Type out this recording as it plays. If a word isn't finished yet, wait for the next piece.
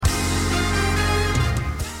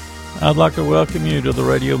I'd like to welcome you to the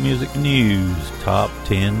Radio Music News Top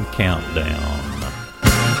 10 Countdown.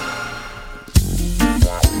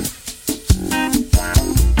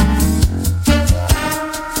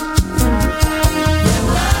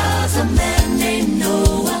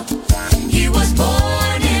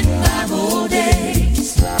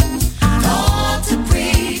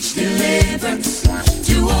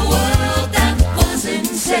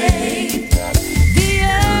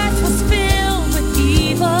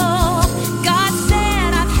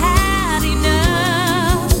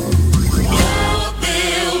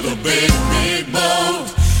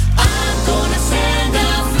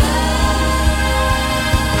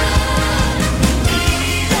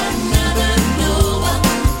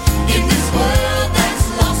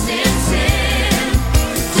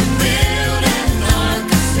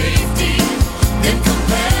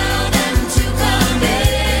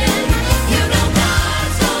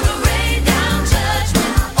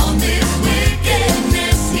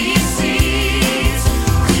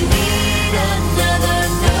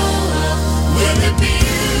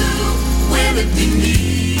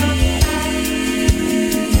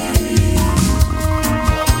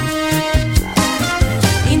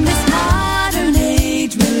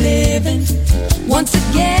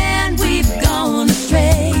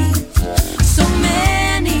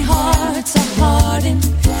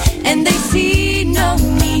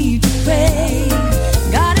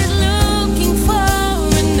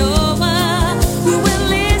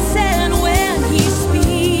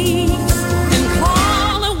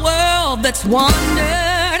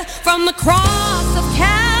 Wandered from the cross of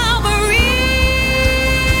Calvary.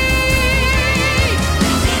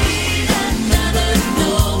 We need another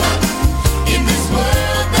Noah in this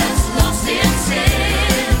world that's lost in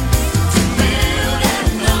sin, to build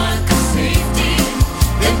an ark of safety,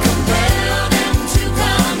 then compel them to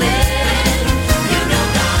come in. You know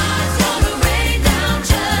God's gonna rain down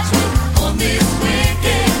judgment on this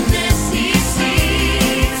wickedness he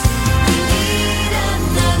sees. We need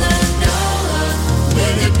another Noah.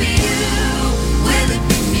 Will it be you? Will it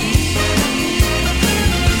be me?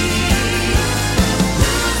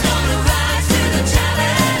 Who's gonna rise to the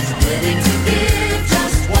challenge, willing to give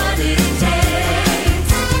just what it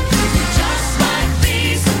takes? You just might be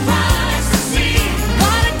surprised to see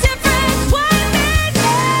what a difference one man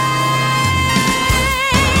makes.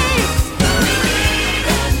 We need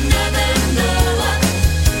another Noah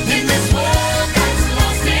in this world that's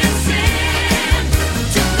lost in sin,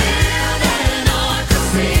 to build an ark of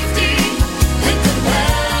safety and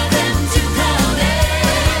compel them to come in.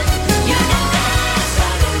 You know God's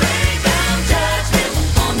gonna rain down judgment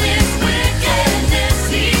on this wickedness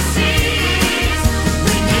he sees.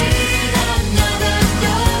 We need another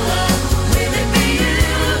Noah. Will it be you?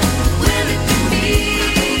 Will it be me?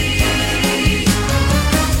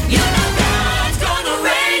 You know God's gonna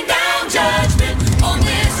rain down judgment on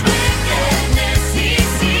this wickedness he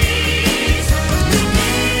sees. We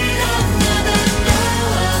need another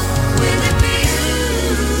Noah. Will it be you?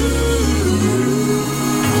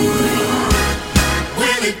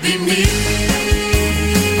 Will it be me?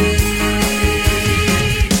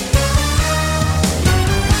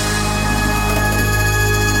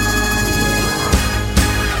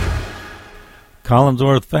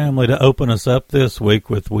 Collinsworth family to open us up this week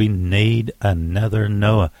with We Need Another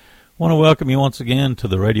Noah. Want to welcome you once again to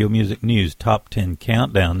the Radio Music News Top 10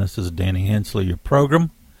 Countdown. This is Danny Hensley, your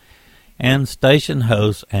program and station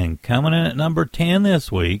host. And coming in at number 10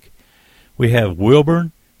 this week, we have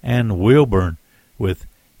Wilburn and Wilburn with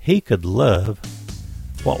He Could Love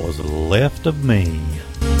What Was Left of Me.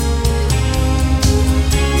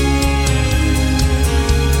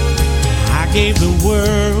 I gave the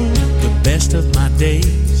world the best of my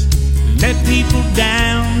days, let people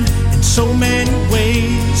down in so many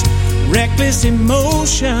ways. Reckless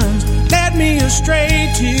emotions led me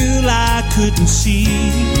astray till I couldn't see.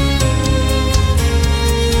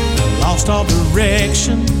 I lost all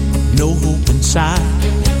direction, no hope inside.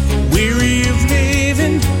 Weary of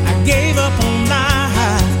living, I gave up on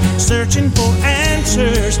life. Searching for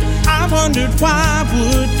answers, I wondered why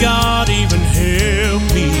would God even help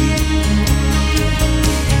me?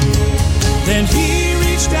 Then he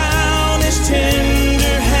reached down his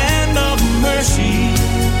tender hand of mercy.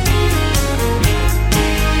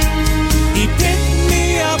 He picked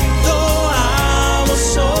me up though I was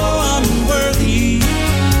so unworthy.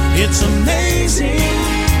 It's amazing.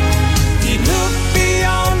 He looked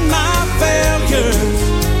beyond my failures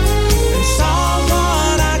and saw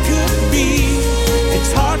what I could be.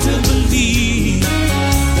 It's hard to believe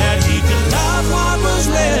that he could love what was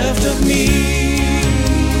left of me.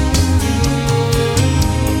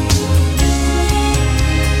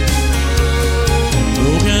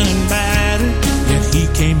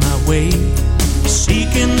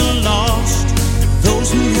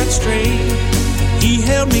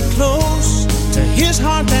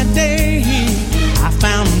 I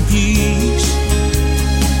found peace.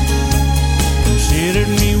 Considered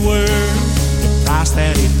me worth the price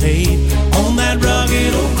that he paid on that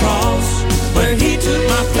rugged old cross where he took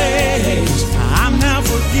my place. I'm now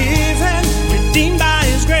forgiven, redeemed by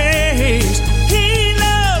his grace. He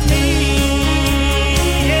loved me,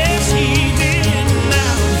 yes he did.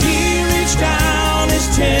 Now he reached down his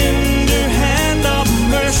tender hand of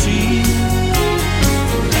mercy.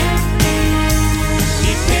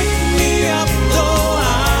 He picked me up though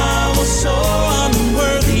I was so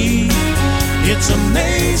unworthy. It's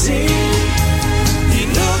amazing. He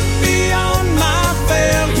looked beyond my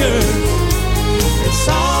failure and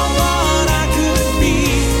saw what I could be.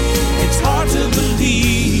 It's hard to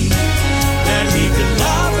believe that he could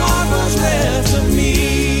love what was left of me.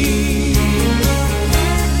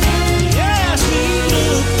 Yes, he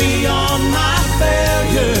looked beyond my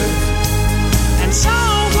failure and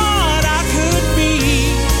saw what I could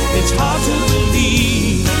be. It's hard to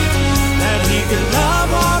believe that he could love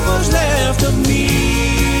what was left of me.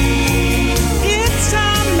 It's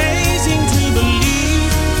amazing to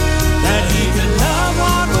believe that he could love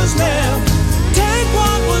what was left, take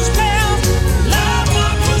what was left, love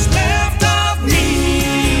what was left of me.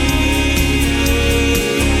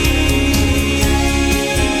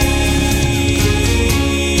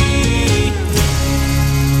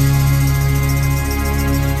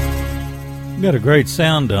 Got a great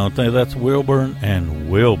sound, don't they? That's Wilburn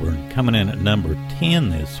and Wilburn coming in at number 10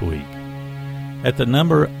 this week. At the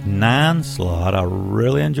number 9 slot, I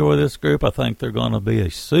really enjoy this group. I think they're going to be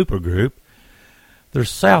a super group. They're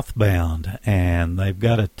Southbound, and they've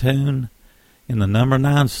got a tune in the number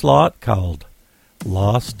 9 slot called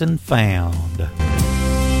Lost and Found.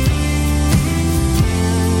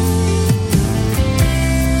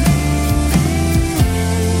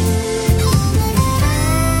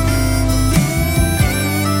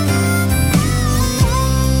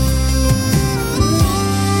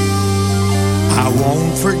 I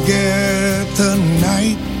won't forget the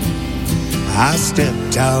night I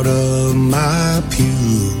stepped out of my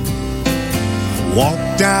pew,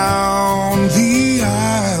 walked down the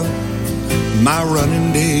aisle, my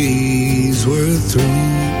running days were through.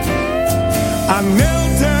 I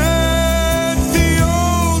knelt at the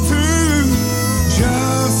altar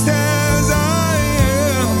just as I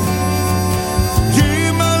am,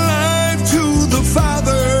 gave my life to the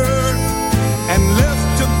Father and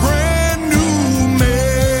left a brand new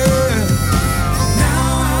man. Now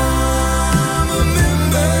I'm a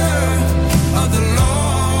member of the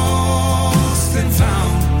lost and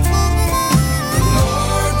found. The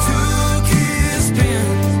Lord took his pen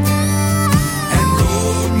and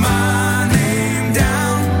wrote my name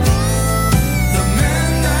down. The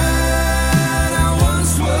man that I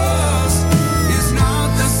once was is not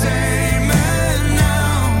the same man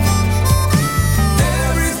now.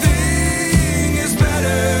 Everything is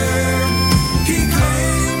better. He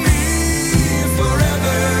claimed me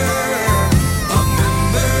forever. A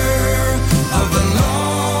member of the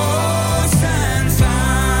lost and found.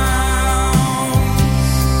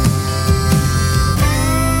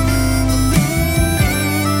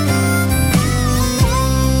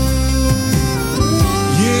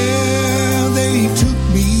 Yeah, they took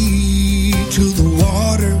me to the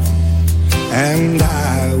water and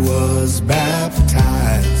I was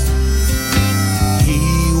baptized. He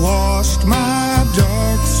washed my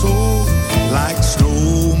dark soul like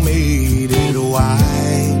snow made it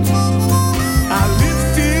white. I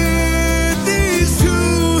lifted these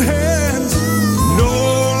two hands, no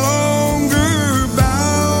longer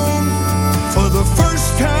bound. For the first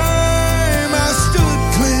time I stood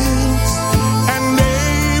cleansed and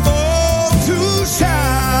able to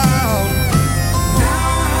shout.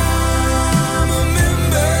 Now I'm a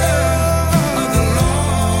member of the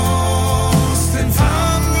lost and found.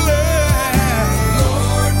 I'm glad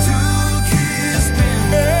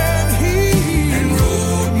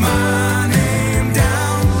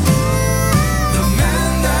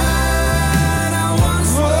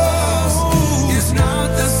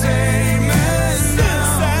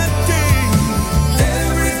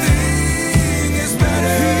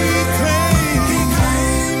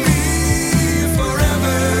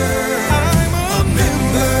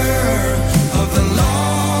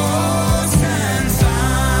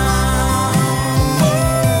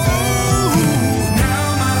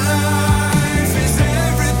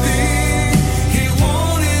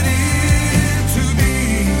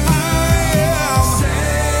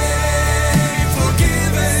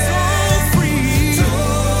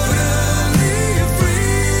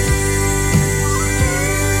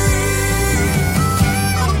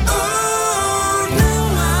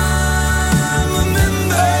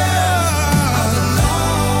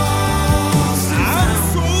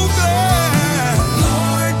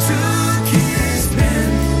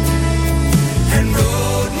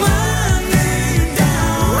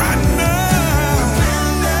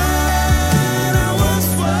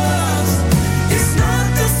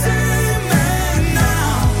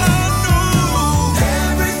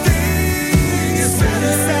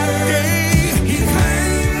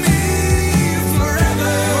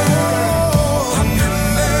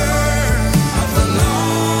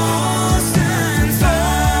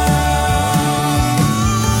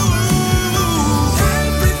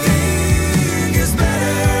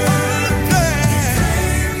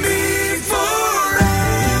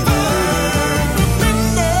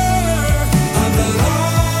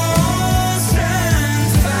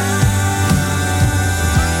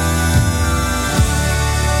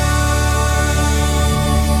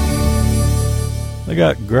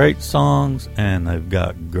got great songs and they've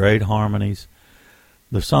got great harmonies.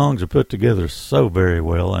 The songs are put together so very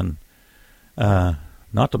well, and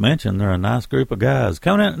not to mention they're a nice group of guys.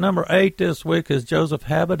 Coming in at number 8 this week is Joseph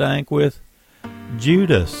Habedank with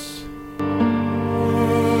Judas.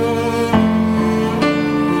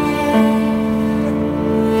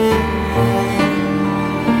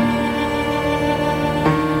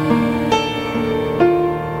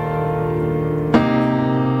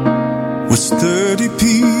 Was 30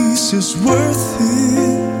 pieces worth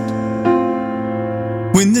it?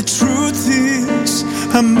 When the truth is,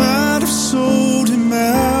 I might have sold him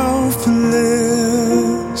out for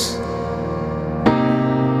less.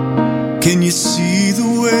 Can you see the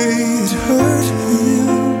way it hurt him?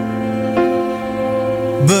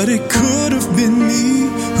 But it could have been me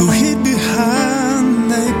who hid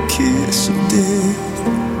behind that kiss of death.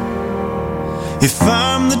 If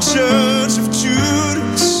I'm the judge of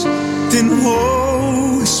Judas, then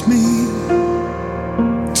woe is me.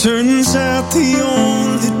 Turns out the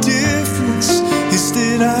only difference is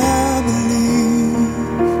that I believe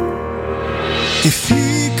if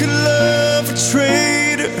he could love a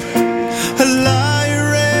traitor, a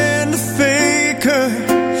liar and a faker,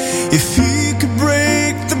 if he could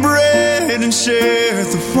break the bread and share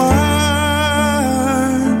the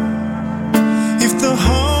wine, if the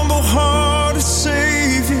humble-hearted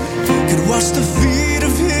Savior could wash the feet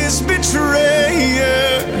of his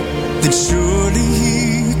betrayer, then surely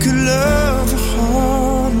he could love a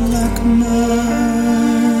heart like mine.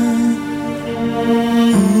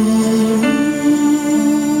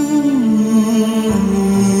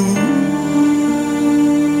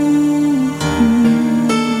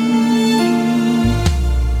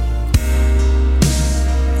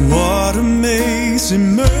 What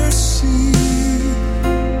amazing mercy,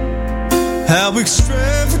 how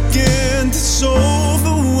extravagant this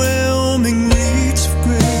overwhelming reach of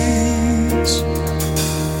grace.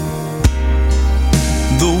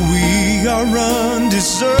 Though we are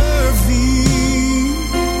undeserving,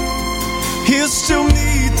 he'll still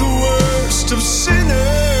meet the worst of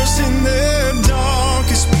sinners in their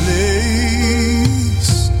darkest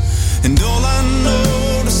place. And all I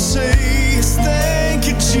know to say is thank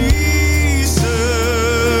you, Jesus.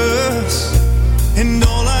 And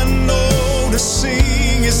all I know to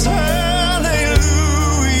sing is hallelujah.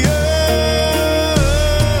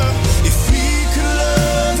 If he could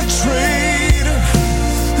love a traitor,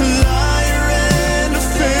 a liar and a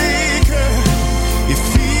faker, if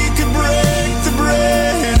he could break the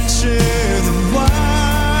bread and share the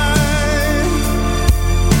wine,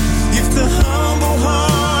 if the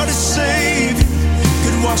humble-hearted Savior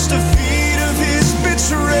could wash the feet of his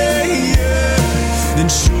betrayer, then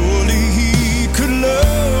surely he could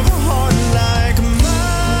love a heart like mine.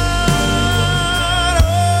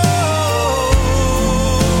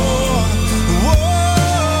 Oh,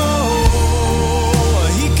 oh,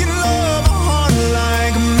 he can love a heart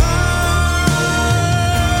like mine.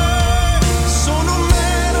 So no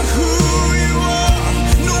matter who you are,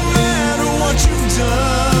 no matter what you've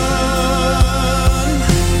done,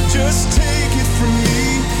 just take it from me,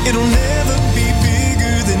 it'll never be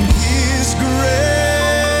bigger than his great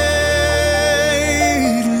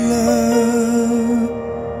love.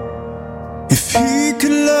 If he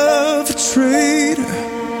could love a traitor,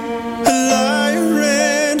 a liar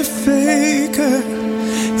and a faker,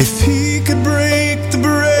 if he could break the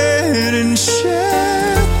bread and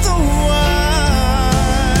share the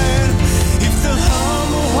wine, if the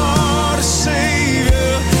humble-hearted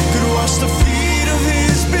Savior could wash the feet of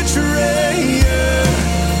his betrayer,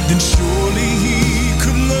 then surely he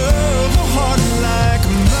could love a heart like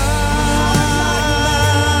mine.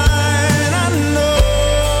 I know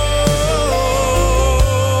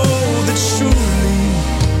that surely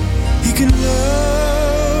he can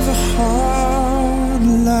love a heart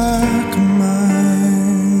like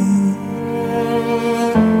mine.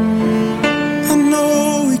 I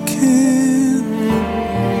know he can.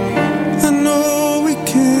 I know he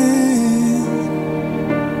can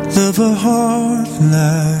love a heart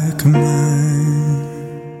like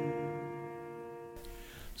mine.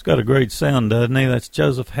 It's got a great sound, doesn't he? That's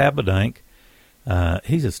Joseph Habedank.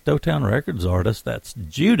 He's a Stowtown Records artist. That's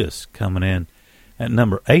Judas coming in at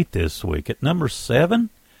number 8 this week. At number 7,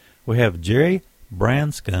 we have Jerry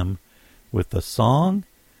Branscombe with the song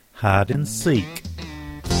Hide and Seek.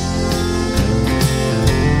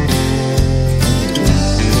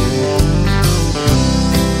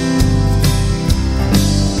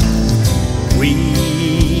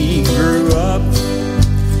 We grew up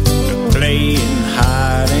playing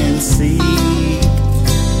hide and seek,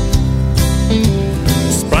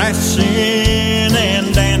 splashing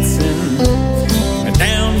and dancing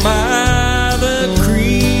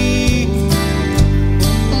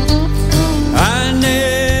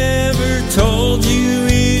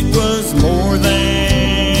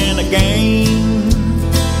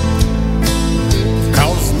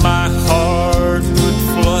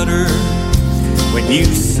you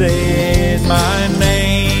said my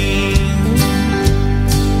name.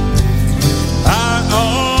 I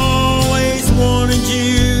always wanted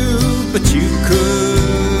you, but you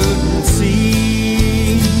couldn't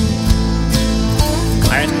see,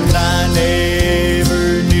 and I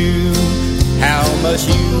never knew how much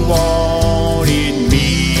you wanted me.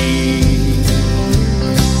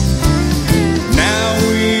 Now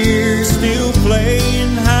we're still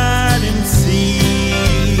playing hide and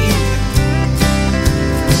seek,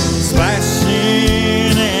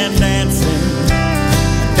 splashing and dancing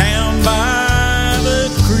down by the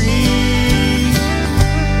creek,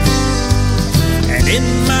 and in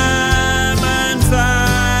my mind's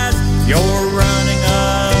eye you're running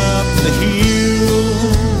up the hill.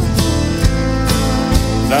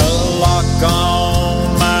 The lock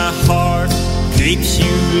on my heart keeps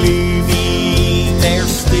you leaving there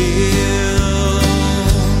still.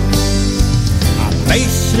 I may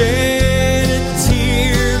shed a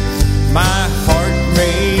tear, my heart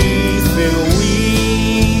may feel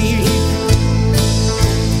weak,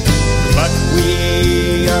 but we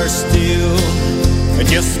are still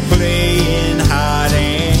just playing hide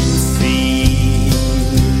and seek.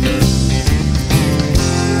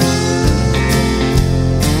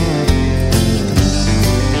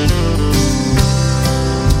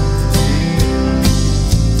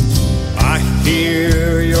 I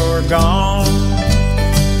hear you're gone,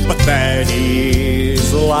 but that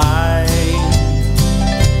is a lie.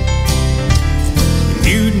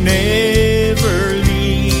 You never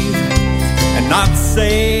leave and not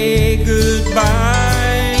say goodbye.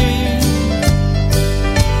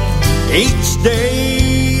 Each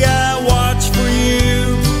day I watch for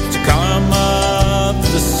you to come up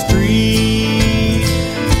the street.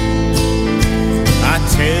 I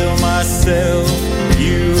tell myself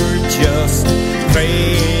you're just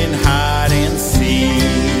playing hide and seek.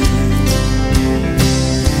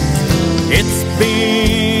 It's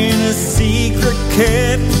been a secret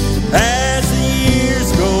kept as the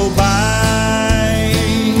years go by,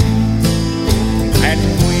 and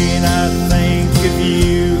when I think of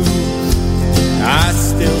you, I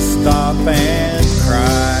still stop and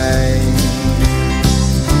cry.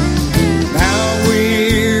 Now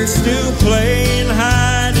we're still playing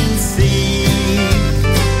hide and seek,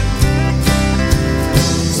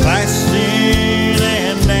 splashing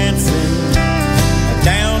and dancing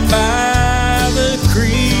down by the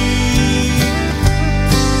creek,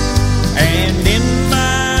 and in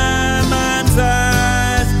my mind's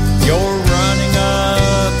eyes you're running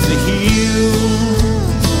up the hill.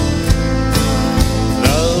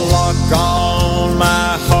 The lock on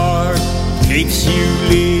my heart keeps you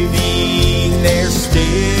living there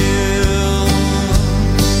still.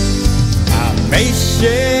 I may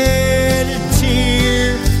shed a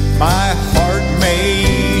tear, my heart may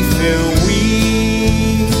feel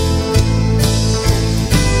weak,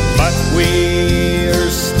 but we're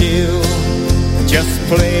still just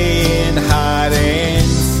playing hide and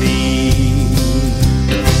seek.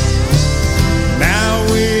 Now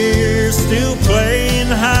we're still playing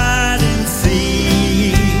hide and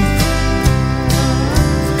seek,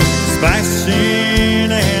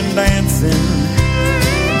 splashing and dancing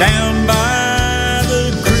down by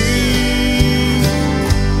the creek,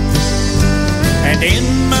 and in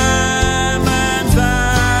my mind's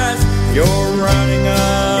eyes you're running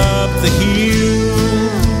up the hill.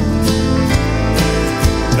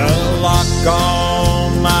 The lock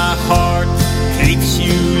on my heart keeps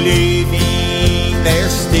you living there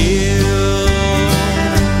still.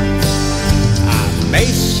 I may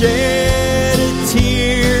shed a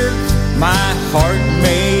tear, my heart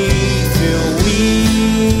may feel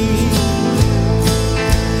weak,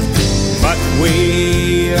 but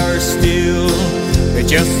we are still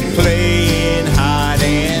just playing hide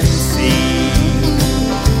and seek.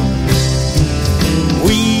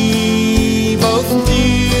 We both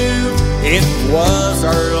knew it was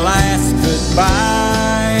our last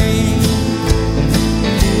goodbye.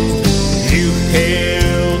 You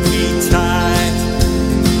held me tight,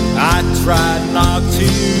 I tried not to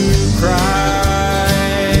cry.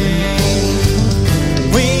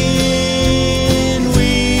 When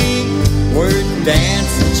we were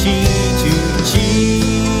dancing cheek to cheek,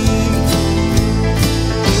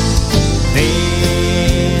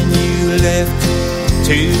 then you left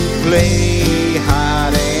to play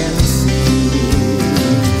hide and seek.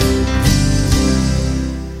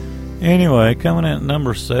 Anyway, coming in at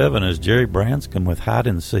number 7 is Jerry Branscombe with Hide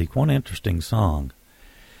and Seek. One interesting song.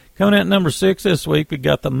 Coming in at number 6 this week, we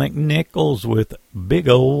got the McNichols with Big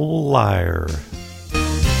Ol' Liar.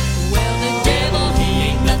 Well, the devil, he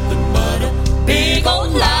ain't nothing but a big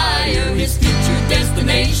old liar. His future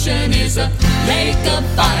destination destination is a lake of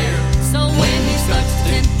fire. So when he starts to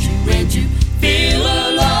tempt you and you feel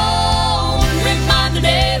alone, remind the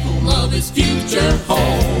devil of his future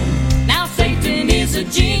home. Now Satan is a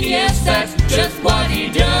genius, that's just what he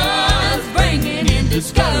does, bringing in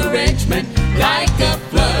discouragement like a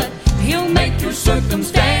flood. He'll make your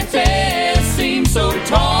circumstances seem so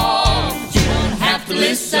tall. You won't have to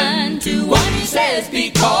listen to what he says,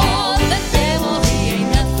 because the devil, he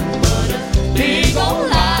ain't nothing but a big old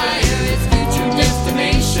liar. His future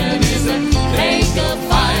destination is a lake of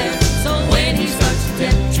fire. So when he starts to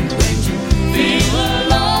tempt you and you feel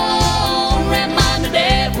alone, remind the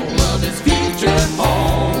devil of his future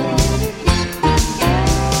home.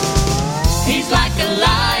 He's like a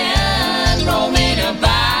lion roaming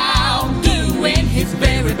about, doing his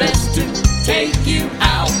very best to take you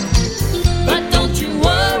out. But don't you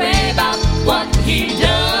worry about what he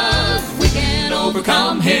does. We can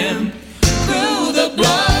overcome him through the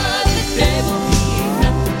blood. The devil, he ain't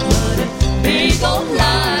nothing but a big old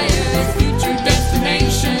liar. His future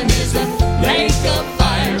destination is a lake of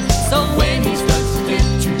fire. So when he starts to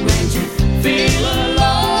tempt you and you feel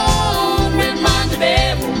alone, remind the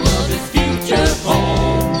devil of his future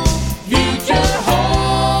home. Future home.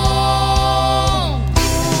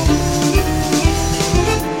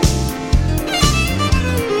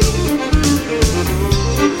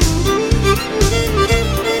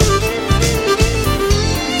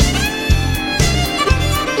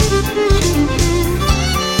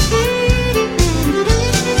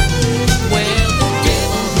 Well, the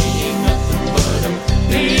devil, he ain't nothing but a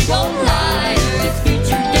big old liar. His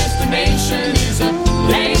future destination is a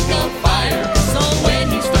lake of fire. So when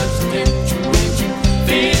he starts to tempt you and you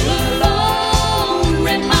feel alone,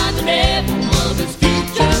 remind the devil of his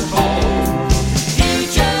future home.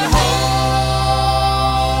 Future home.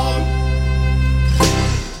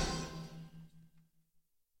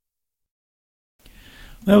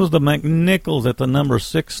 That was the McNichols at the number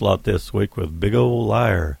 6 slot this week with Big Ol'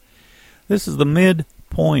 Liar. This is the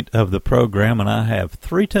midpoint of the program, and I have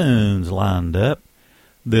 3 tunes lined up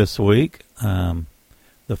this week. The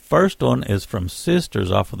first one is from Sisters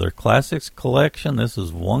off of their Classics collection. This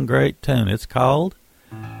is one great tune. It's called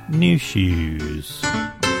New Shoes.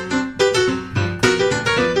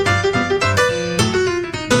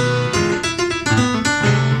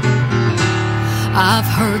 I've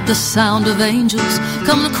heard the sound of angels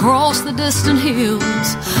coming across the distant hills.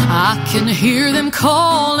 I can hear them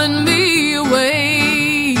calling me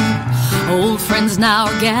away. Old friends now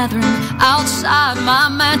are gathering outside my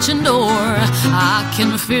mansion door. I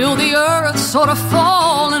can feel the earth sort of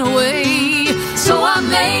falling away. So I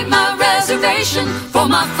made my reservation for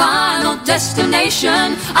my final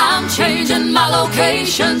destination. I'm changing my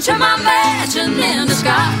location to my mansion in the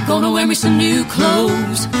sky. Gonna wear me some new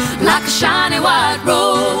clothes, like a shiny white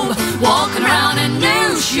robe, walking around in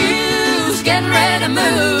new shoes, getting ready to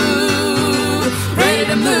move, ready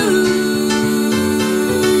to move.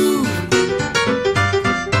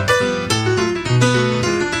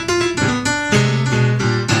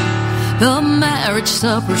 The marriage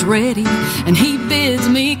supper's ready, and he bids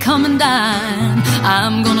me come and dine.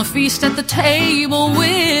 I'm gonna feast at the table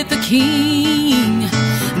with the king.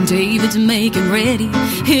 David's making ready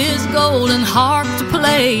his golden harp to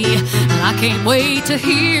play, and I can't wait to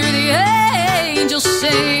hear the angels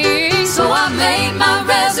sing. So I made my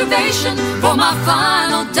reservation for my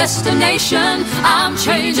final destination. I'm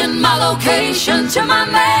changing my location to my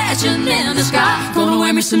mansion in the sky. Gonna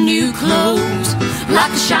wear me some new clothes,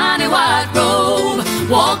 like a shiny white robe,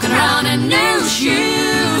 walking around in new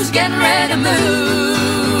shoes, getting ready to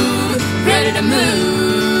move, ready to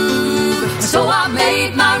move. So I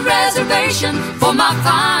made my reservation for my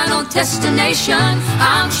final destination.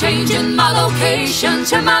 I'm changing my location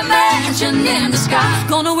to my mansion in the sky.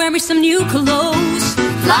 Gonna wear me some new clothes,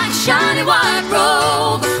 like a shiny white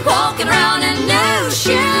robe, walking around in new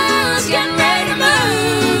shoes, getting ready to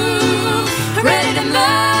move, ready to move.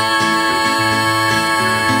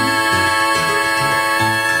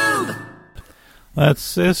 That's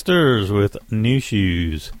Sisters with New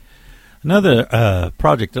Shoes. Another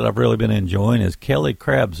project that I've really been enjoying is Kelly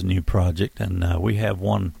Crabb's new project, and we have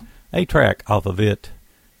a track off of it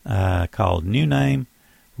called New Name,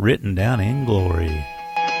 Written Down in Glory.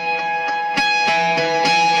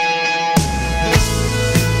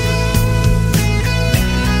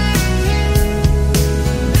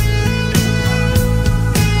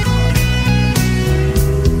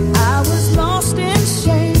 I was lost in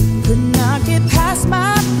shame, could not get past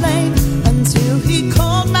my blame until he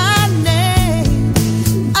called my name.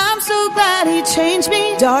 I'm so glad he changed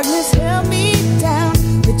me. Darkness held me down,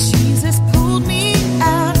 but Jesus pulled me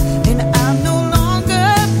out, and I'm no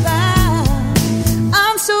longer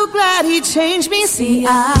glad he changed me. See,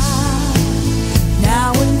 I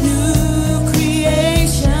now a new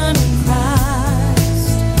creation in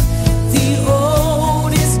Christ. The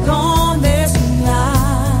old is gone, there's new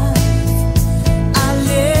life. I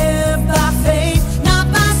live by faith, not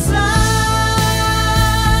by sight.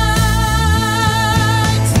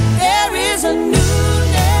 There is a new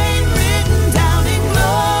name written down in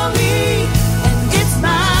glory, and it's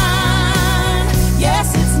mine. Yes,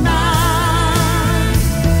 it's mine.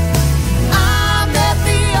 I met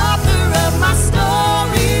the author of my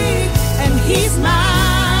story, and he's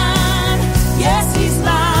mine. Yes, he's mine.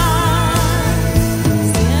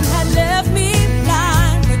 Sin had left me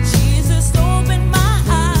blind, but Jesus opened my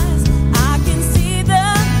eyes. I can see the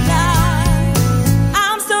light.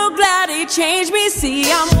 I'm so glad he changed me.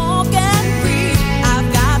 See, I'm walking free. I've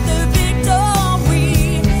got the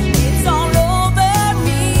victory. It's all over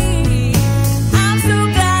me. I'm so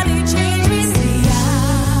glad he changed me. See,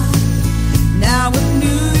 I'm now a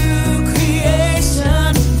new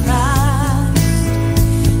creation in Christ.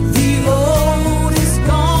 The old is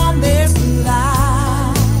gone, there's new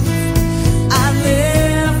life. I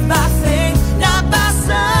live by faith, not by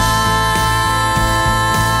sight.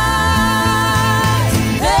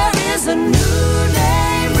 There is a new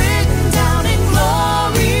name written down in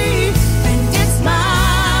glory, and it's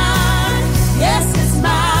mine. Yes, it's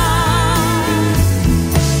mine.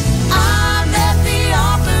 I met the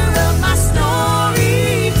author of my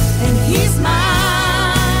story, and he's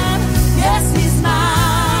mine. Yes, he's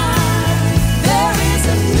mine. There is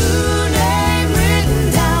a new name written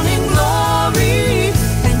down in glory,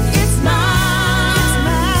 and it's mine.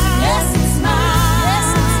 Yes, it's mine. Yes,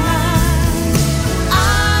 it's mine. I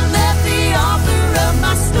met the author of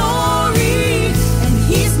my story, and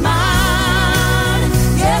he's mine.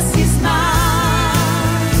 Yes, he's mine.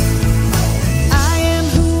 I am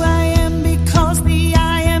who I am because the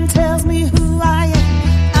I am tells me who I am.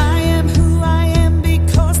 I am who I am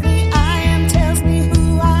because the I am tells me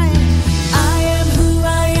who I am. I am who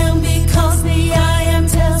I am because the I am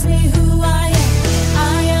tells me who I am.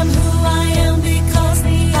 I am who I am because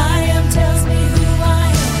the I am tells me who I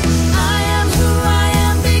am. I am who I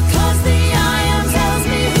am because the I am tells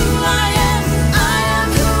me who I am. I am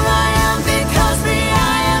who I am because the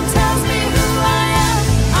I am tells me who I am.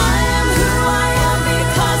 I am who I am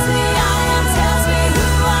because the I am tells me who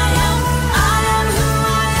I am. I am who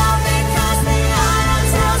I am because the I am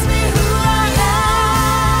tells me who I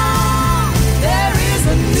am. There is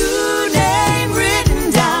a new name written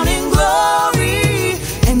down in glory,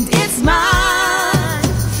 and it's mine.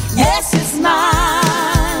 Yes, it's mine.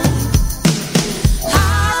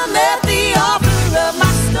 I met the author of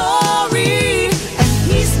my story, and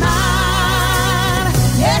he's mine.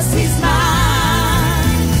 Yes, he's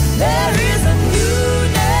mine. There is a new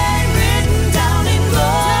name written down in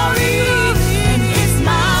glory, and it's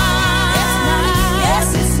mine. Yes,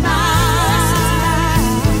 it's mine.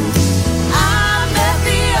 I met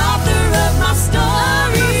the author of my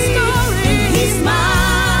story, and he's mine.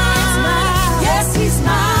 Yes, he's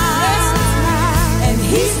mine. And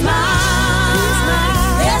he's mine.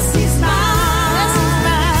 Yes, he's mine.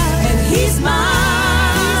 And he's mine.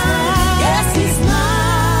 Yes, he's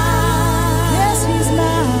mine. Yes, he's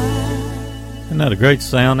mine. Isn't that a great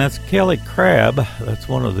sound? That's Kelly Crabb. That's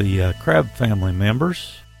one of the Crabb family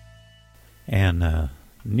members. And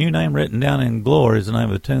new name written down in glory is the name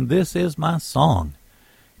of the tune. This Is My Song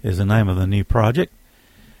is the name of the new project.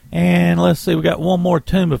 And let's see, we got one more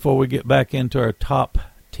tune before we get back into our top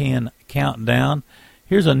 10 countdown.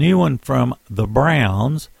 Here's a new one from the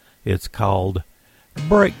Browns. It's called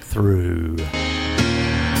Breakthrough.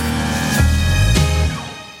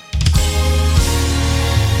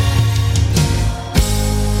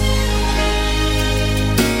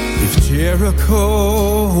 If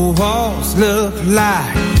Jericho walls look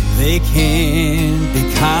like they can't be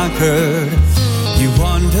conquered, you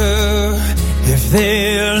wonder if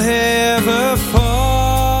they'll ever fall.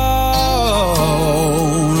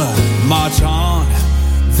 March on,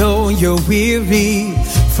 though you're weary,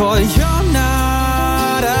 for you're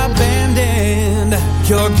not abandoned.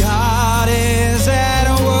 Your God is at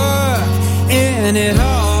work in it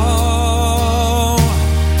all.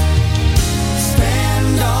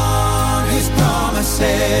 Stand on His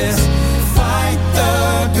promises, fight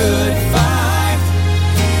the good fight.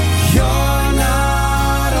 You're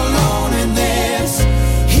not alone in this.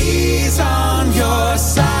 He's on your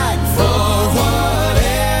side for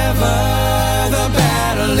whatever the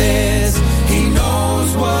battle is. He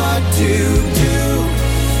knows what to do.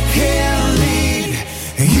 He'll lead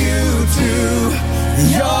you to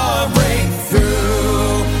your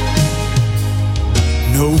breakthrough.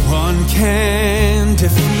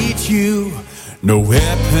 you, no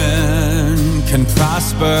weapon can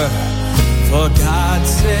prosper. For God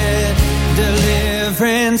said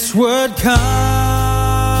deliverance would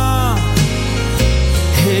come.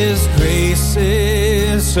 His grace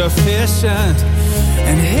is sufficient,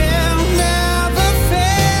 and He'll never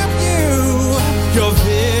fail you. Your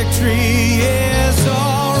victory is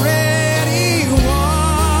already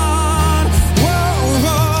won. Whoa,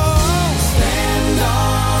 whoa. Stand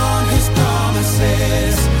on His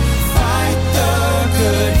promises. Fight the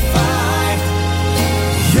good fight.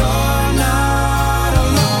 You're not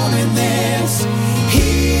alone in this.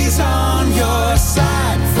 He's on your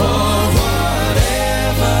side for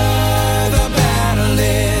whatever the battle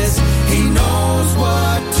is. He knows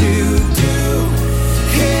what to do.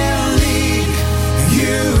 He'll lead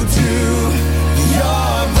you to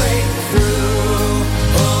your breakthrough.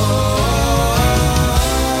 Oh,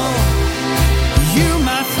 you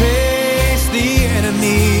might face the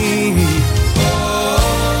enemy. Oh,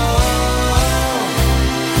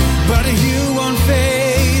 but you won't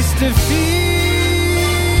face defeat.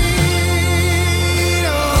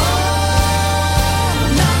 Oh,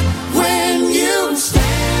 not when you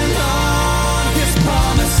stand on His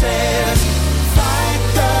promises. Fight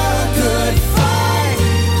the good fight.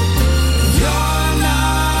 You're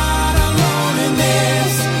not alone in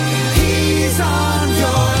this. He's on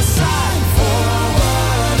your side for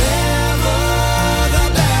whatever the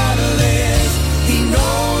battle is. He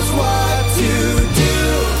knows what to do.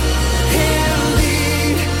 He'll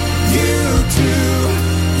lead you to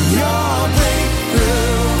your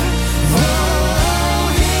breakthrough. Oh,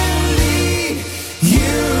 He'll lead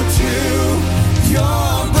you to your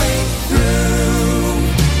breakthrough.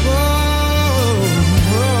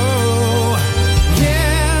 Oh,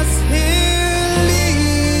 yes, He'll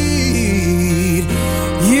lead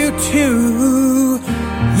you to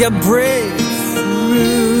your breakthrough.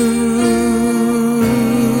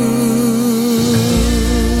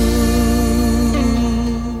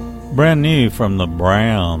 Brand new from the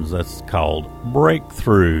Browns. That's called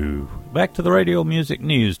Breakthrough. Back to the Radio Music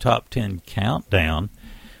News Top 10 Countdown.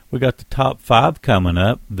 We got the top 5 coming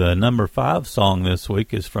up. The number 5 song this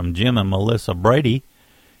week is from Jim and Melissa Brady,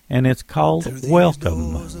 and it's called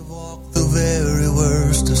Welcome. The very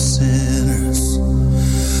worst of sinners.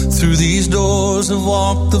 Through these doors have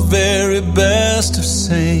walked the very best of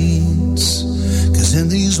saints. 'Cause in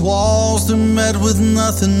these walls they're met with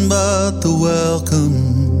nothing but the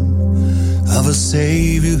welcome of a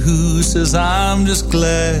Savior who says, I'm just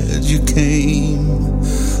glad you came.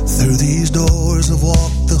 Through these doors have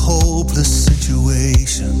walked the hopeless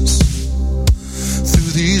situations.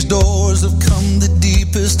 Through these doors have come the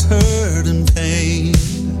deepest hurt and pain.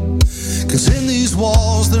 'Cause in these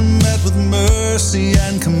walls they're met with mercy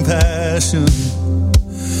and compassion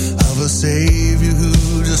of a Savior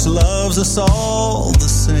who just loves us all the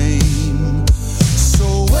same.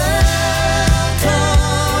 So welcome,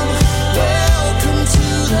 welcome to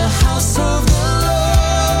the house of the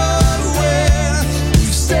Lord, where we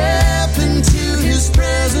step into His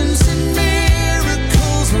presence and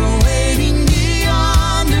miracles are waiting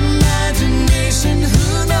beyond imagination.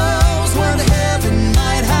 Who knows what heaven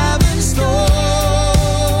might have in store?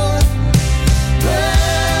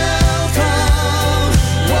 Welcome,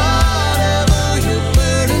 whatever your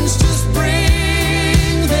burdens, just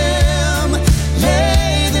bring them,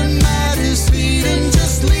 lay them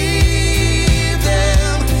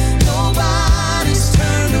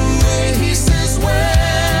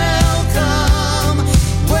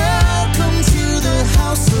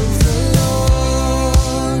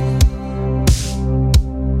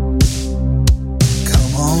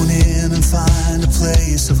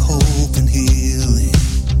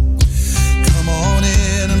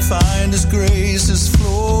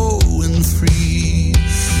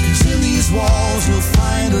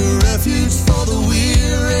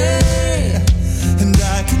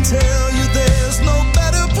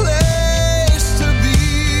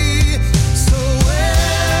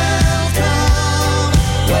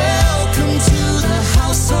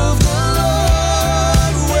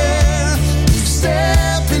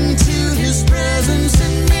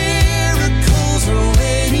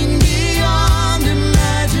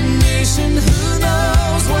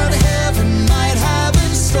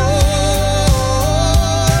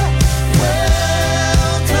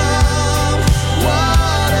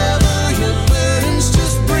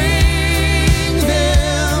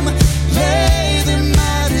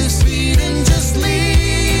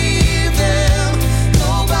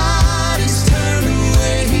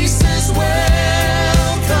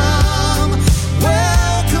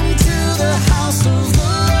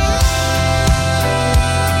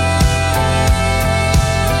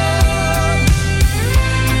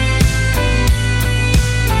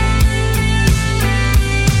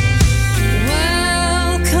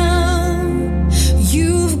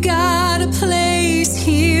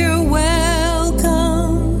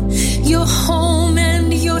home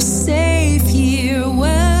and you're safe here.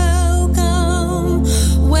 Welcome,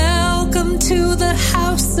 welcome to the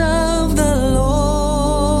house of the Lord.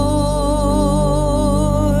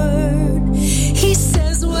 He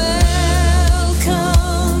says, welcome,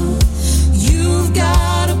 you've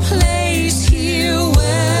got a place here.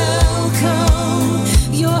 Welcome,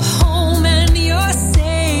 you're home and you're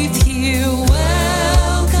safe here. Welcome,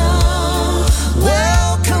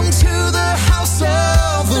 Welcome to the house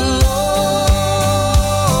of the Lord.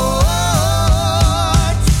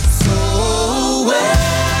 So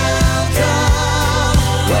welcome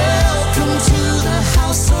to the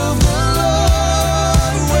house of the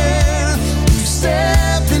Lord, where you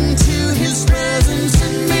step into His presence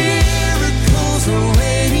and miracles are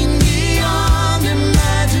waiting beyond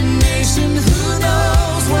imagination. Who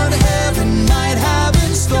knows what heaven might have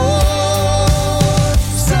in store?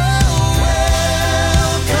 So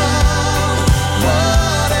welcome,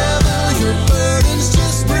 whatever your burdens,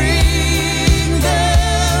 just bring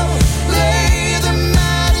them. Lay them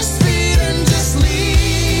at His feet and just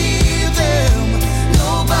leave them.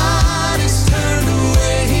 Nobody's turned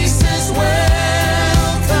away. He says,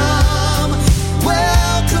 welcome,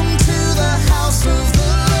 welcome to the house of the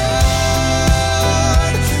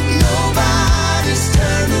Lord. Nobody's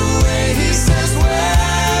turned away. He says, welcome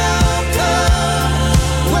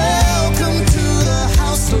to the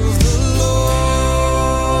house of the Lord.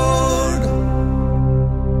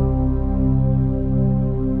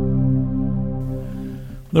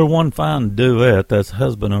 They're one fine duet. That's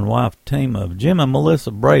husband and wife team of Jim and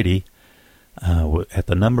Melissa Brady at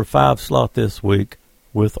the number 5 slot this week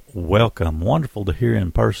with Welcome. Wonderful to hear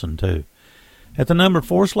in person, too. At the number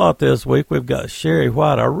 4 slot this week, we've got Sherry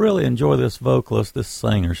White. I really enjoy this vocalist, this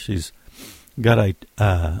singer. She's got a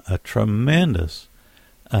tremendous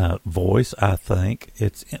voice, I think.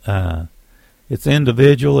 It's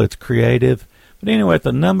individual, it's creative. But anyway, at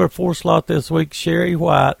the number 4 slot this week, Sherry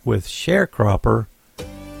White with Sharecropper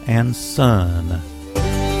and Son.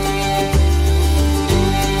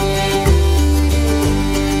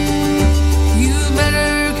 You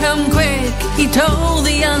better come quick, he told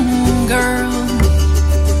the young girl.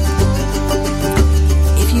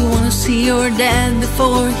 If you want to see your dad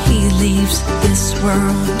before he leaves this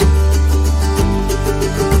world.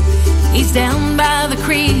 He's down by the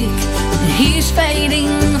creek and he's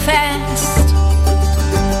fading fast.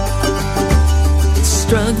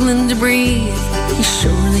 Struggling to breathe, he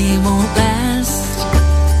surely won't last.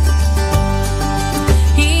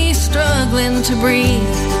 He's struggling to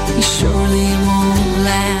breathe, he surely won't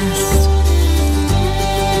last.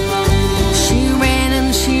 She ran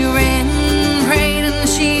and she ran, prayed and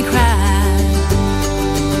she cried.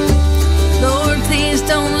 Lord, please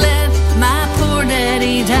don't let my poor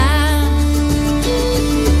daddy die.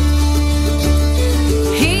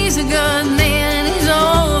 He's a good man, he's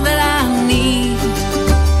all that I need.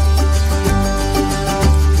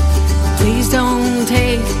 Please don't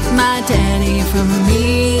take my daddy from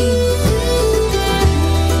me.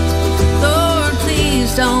 Lord,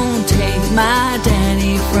 please don't take my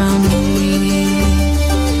daddy from me.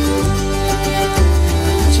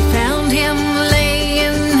 She found him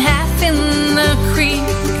laying half in the creek.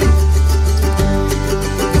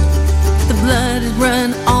 The blood had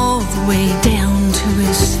run all the way down to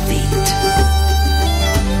his feet.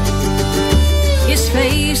 His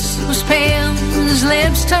face was pale, his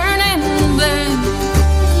lips turning blue.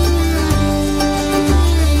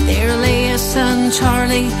 There lay his son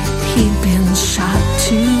Charlie, he'd been shot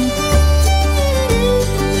too.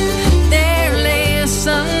 There lay his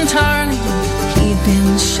son Charlie, he'd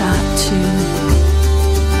been shot too.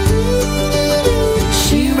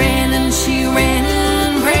 She ran and she ran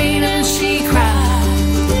and prayed and she cried.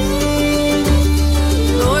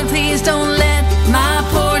 Lord, please don't let my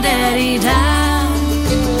poor daddy die.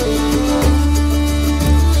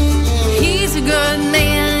 He's a good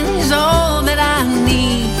man, he's all that I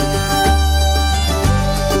need.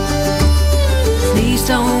 Please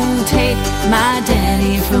don't take my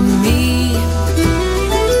daddy from me.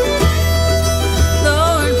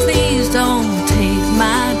 Lord, please don't take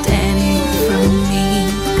my daddy from me.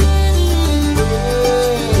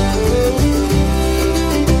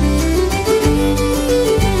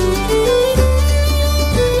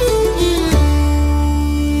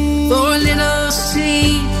 For a little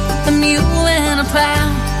seed, a mule and a plow,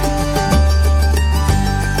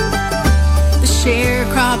 the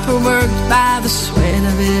sharecropper worked by the sweat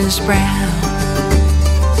of his brow.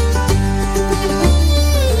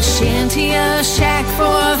 A shanty, a shack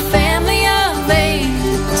for a family of 8.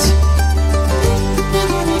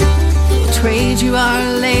 We'll trade you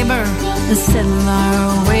our labor and settle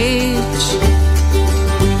our wage.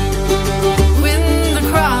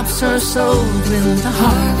 sowed when the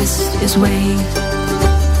harvest is weighed.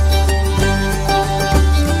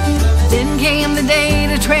 Then came the day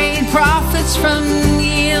to trade profits from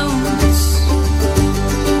yields.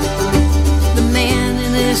 The man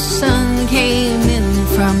and his son came in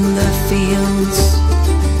from the fields.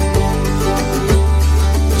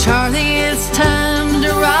 Charlie, it's time to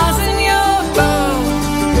rosin your boat.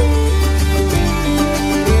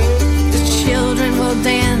 The children will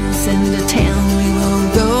dance, into town we will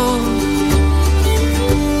go.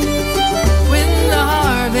 When the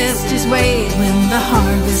harvest is weighed, when the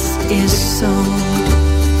harvest is sown.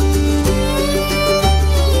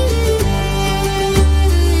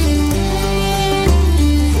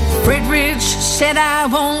 Fredridge said, I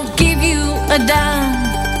won't give you a dime.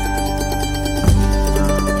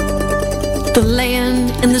 The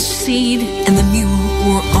land and the seed and the mule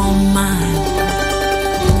were all mine.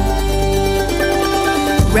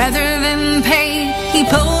 Rather than pay, he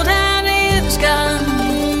pulled out his gun.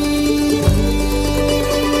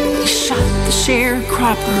 He shot the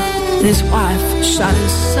sharecropper and his wife shot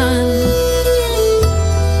his son.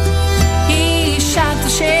 He shot the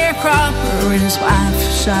sharecropper and his wife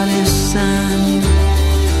shot his son.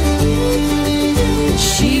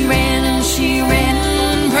 She ran and she ran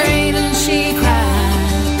and prayed and she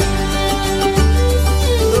cried,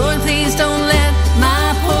 Lord, please don't let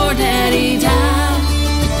my poor daddy die.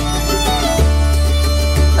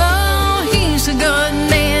 Oh, he's a good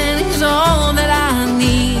man, he's all that I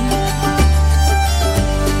need.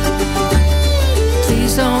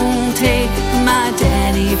 Please don't take my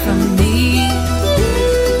daddy from me.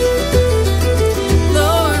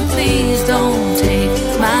 Lord, please don't take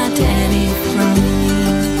my daddy from me.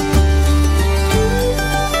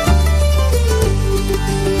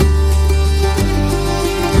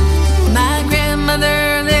 My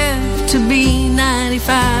grandmother lived to be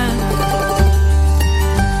 95.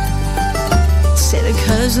 Said a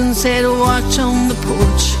cousin said watch on the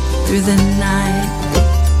porch through the night.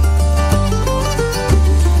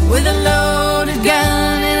 With a loaded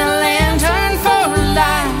gun and a lantern for a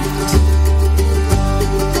light.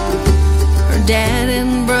 Her dad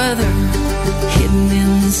and brother hidden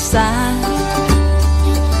inside.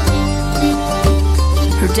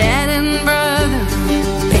 Her dad and brother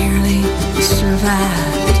barely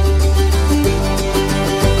survived.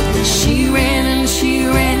 She ran and she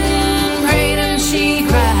ran and prayed and she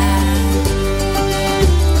cried,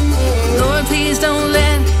 Lord, please don't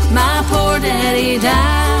let my poor daddy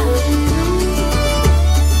die.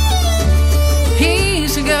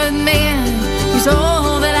 He's a good man, he's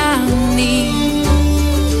all that I need.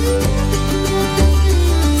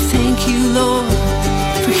 Thank you, Lord,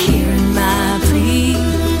 for hearing my plea.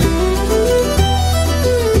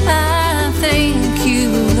 I thank you,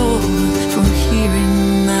 Lord, for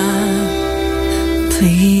hearing my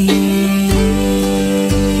plea.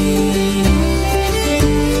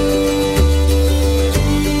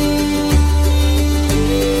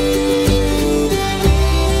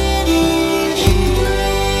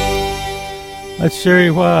 That's Sherry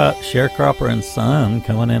White, Sharecropper and Son,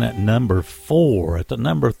 coming in at number 4. At the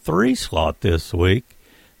number 3 slot this week,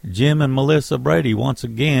 Jim and Melissa Brady once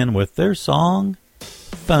again with their song,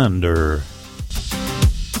 Thunder.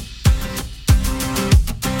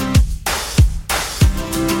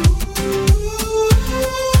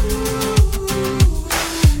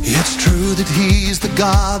 It's true that he's the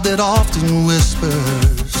God that often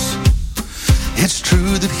whispers. It's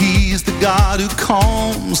true that he's the God who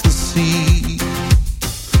calms the sea,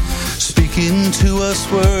 speaking to us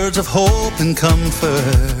words of hope and comfort.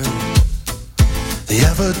 The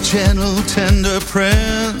ever-gentle, tender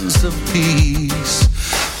Prince of Peace.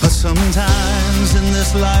 But sometimes in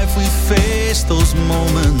this life we face those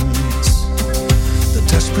moments, the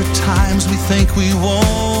desperate times we think we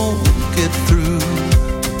won't get through.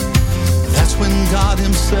 That's when God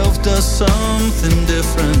himself does something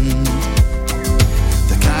different,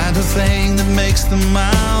 the kind of thing that makes the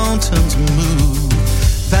mountains move.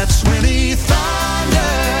 That's when he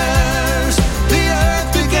thunders, the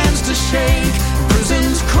earth begins to shake,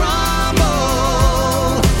 prisons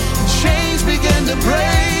crumble, chains begin to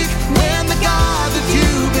break. When the God that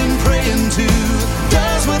you've been praying to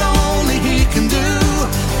does what only he can do,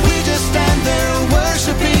 we just stand there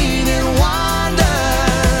worshiping in wonder.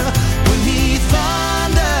 When he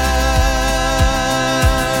thunders,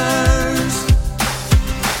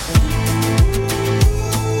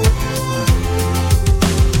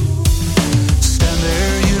 stand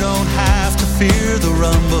there, you don't have to fear the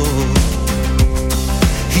rumble.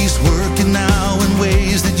 He's working now in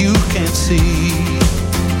ways that you can't see.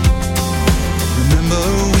 Remember,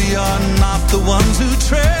 we are not the ones who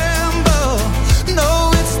tremble.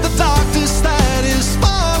 No, it's the dark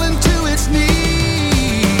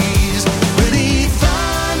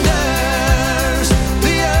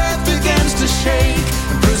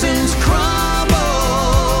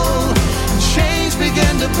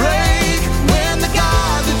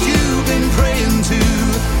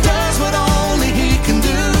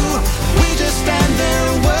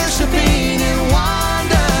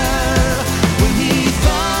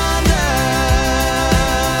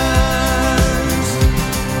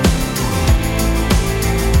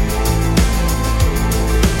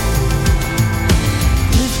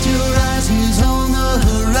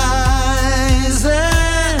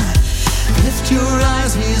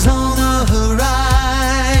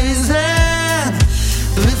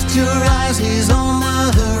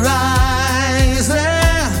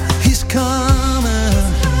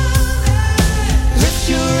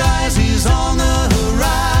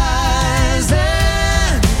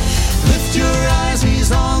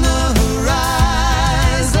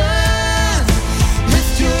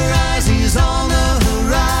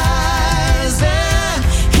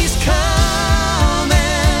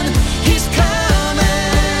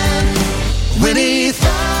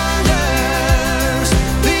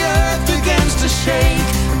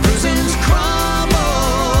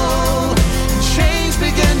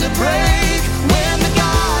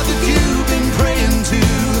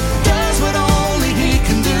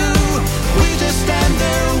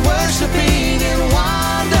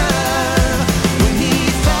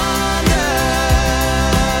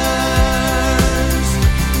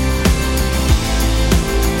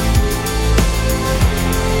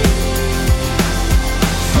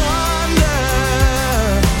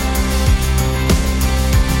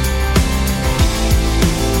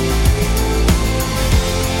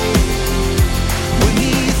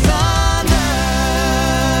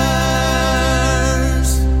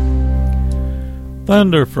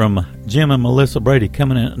Thunder from Jim and Melissa Brady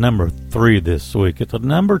coming in at number 3 this week. At the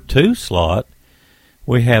number 2 slot,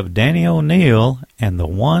 we have Danny O'Neill and the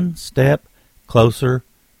One Step Closer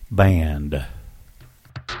Band.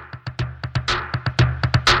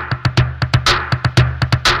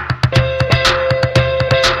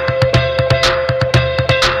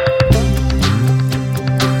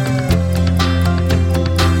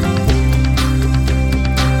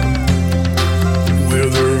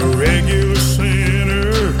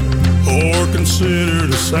 Considered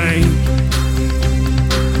a saint,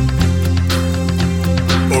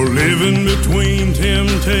 or living between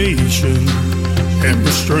temptation and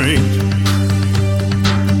restraint.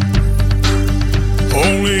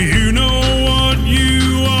 Only you know what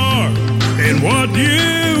you are and what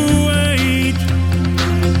you ain't.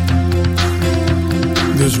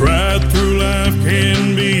 This ride through life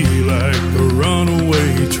can be like a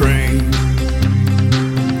runaway train.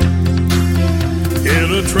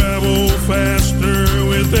 It'll travel faster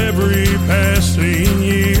with every passing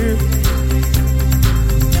year.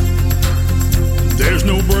 There's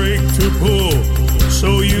no brake to pull,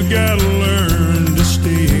 so you gotta learn to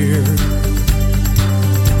steer.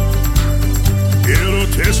 It'll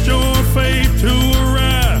test your faith to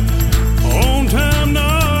arrive on time,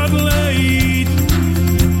 not late.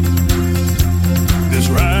 This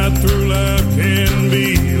ride through life can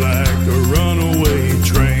be like a runaway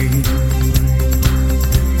train.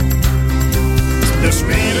 The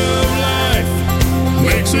speed of life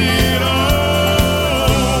makes it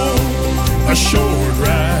all a short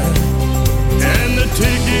ride, and the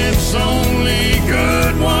ticket's only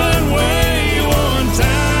good one way, one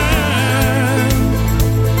time.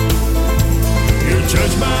 You're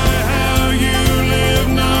judged by how you live,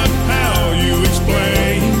 not how you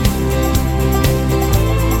explain.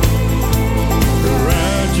 The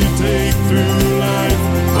ride you take through life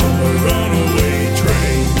on a runaway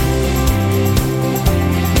train.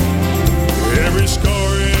 Every scar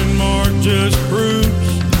and mark just proves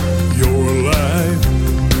you're alive,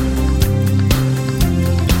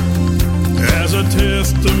 as a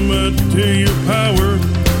testament to your power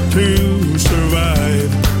to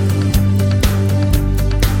survive.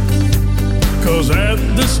 'Cause at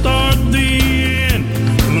the start, the end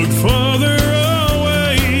look farther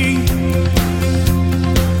away.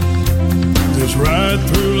 This ride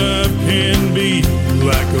through life can be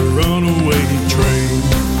like a runaway train.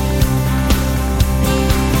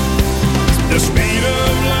 The speed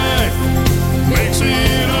of life makes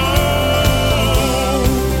it all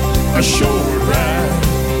a short ride,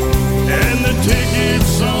 and the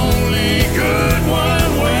ticket's only good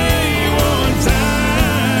one way, one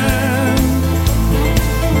time.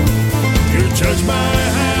 You're judged by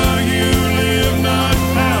how you live, not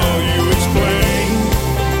how you explain.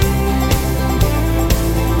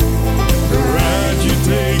 The ride you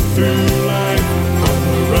take through life on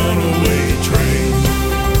the runaway train.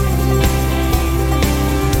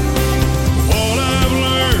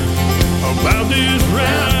 About this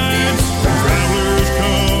ride, travelers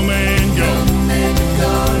come and go.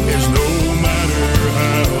 It's no matter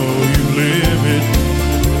how you live it,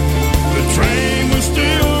 the train will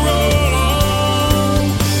still roll on.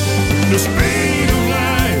 The speed of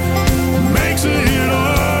life makes it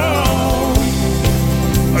all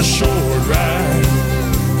a short ride,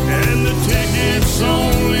 and the ticket's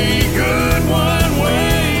only good one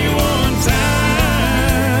way, one time.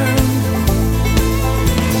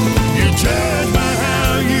 Judged by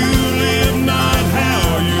how you live, not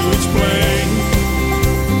how you explain.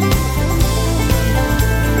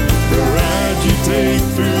 The ride you take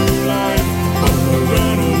through life on the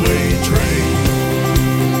runaway train.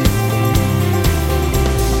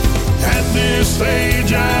 At this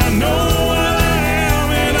stage, I know what I am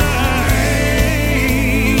and I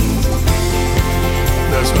ain't.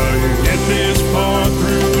 That's how you get this far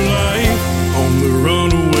through life on the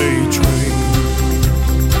runaway train.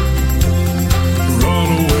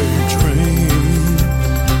 Runaway train,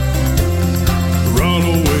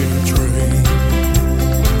 runaway train.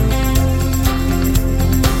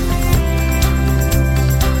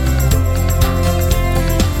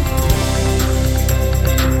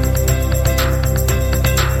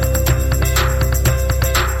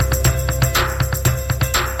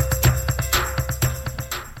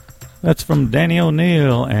 That's from Danny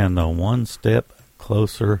O'Neill and the One Step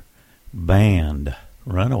Closer Band,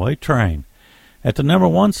 Runaway Train. At the number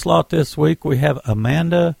 1 slot this week, we have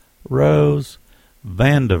Amanda Rose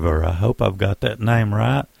Vandiver. I hope I've got that name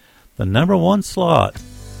right. The number 1 slot,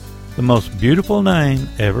 the most beautiful name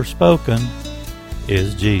ever spoken,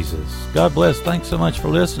 is Jesus. God bless. Thanks so much for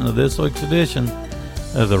listening to this week's edition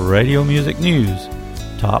of the Radio Music News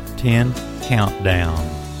Top 10 Countdown.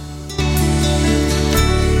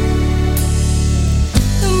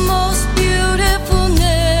 The most beautiful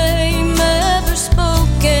name ever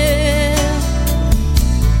spoken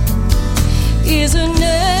is a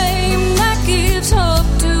name that gives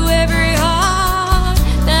hope to every heart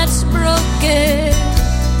that's broken.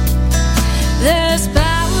 There's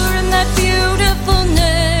power in that beautiful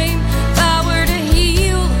name, power to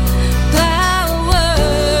heal,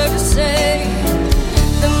 power to save.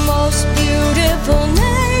 The most beautiful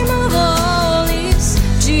name of all is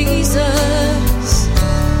Jesus.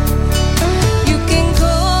 You can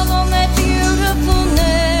call on that beautiful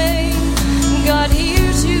name. God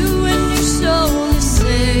hears you and your soul is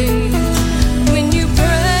saved. When you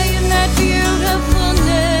pray in that beautiful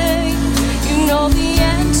name, you know the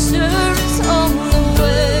answer is on the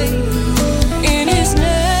way. In His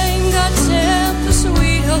name, God sent the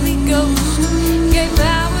sweet Holy Ghost, gave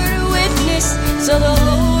power to witness so the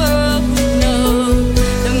whole world would know.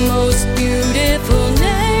 The most beautiful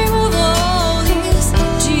name of all is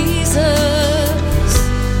Jesus.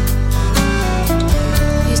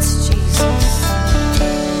 It's Jesus.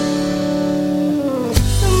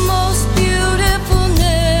 The most beautiful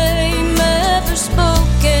name ever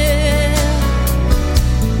spoken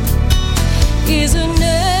is a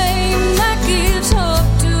name that gives hope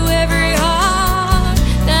to every heart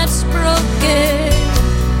that's broken.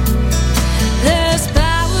 There's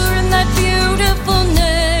power in that beautiful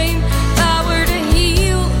name, power to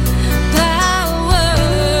heal,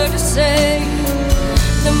 power to save.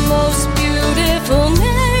 The most beautiful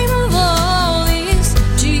name of all is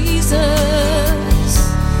Jesus.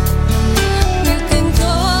 You can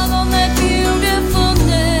call on that beautiful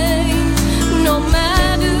name, no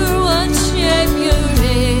matter what shape you're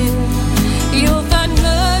in. You'll find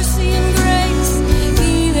mercy and grace,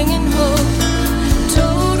 healing and hope,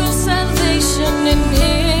 total salvation in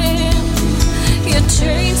Him. Your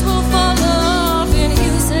chains will fall off and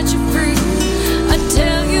He'll set you free. I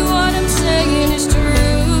tell you what I'm saying is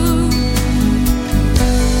true.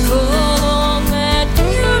 Call on that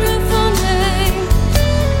beautiful name.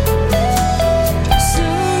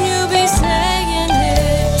 Soon you'll be saying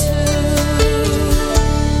it too.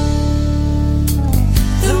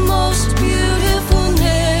 The most beautiful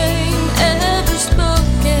name ever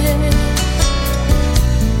spoken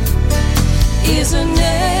is a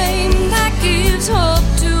name that gives hope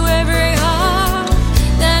to every heart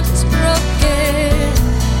that's broken.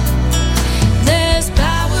 There's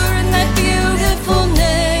power in that beautiful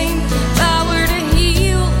name, power to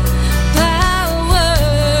heal,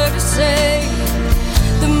 power to save.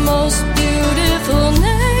 The most beautiful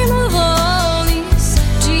name of all is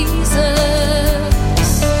Jesus.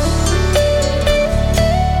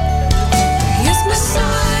 He's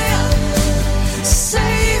Messiah,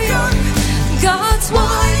 Savior, God's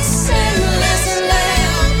white sinless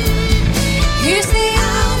Lamb. He's the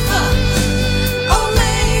Alpha,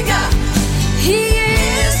 Omega. He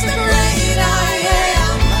is the great I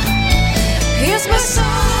am. He's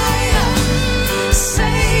Messiah,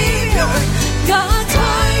 Savior, God's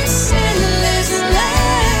white sinless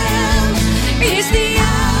Lamb. He's the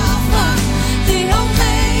Alpha, the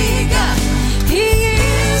Omega. He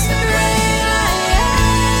is the great I am.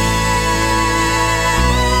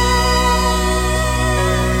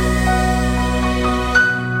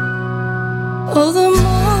 Oh, the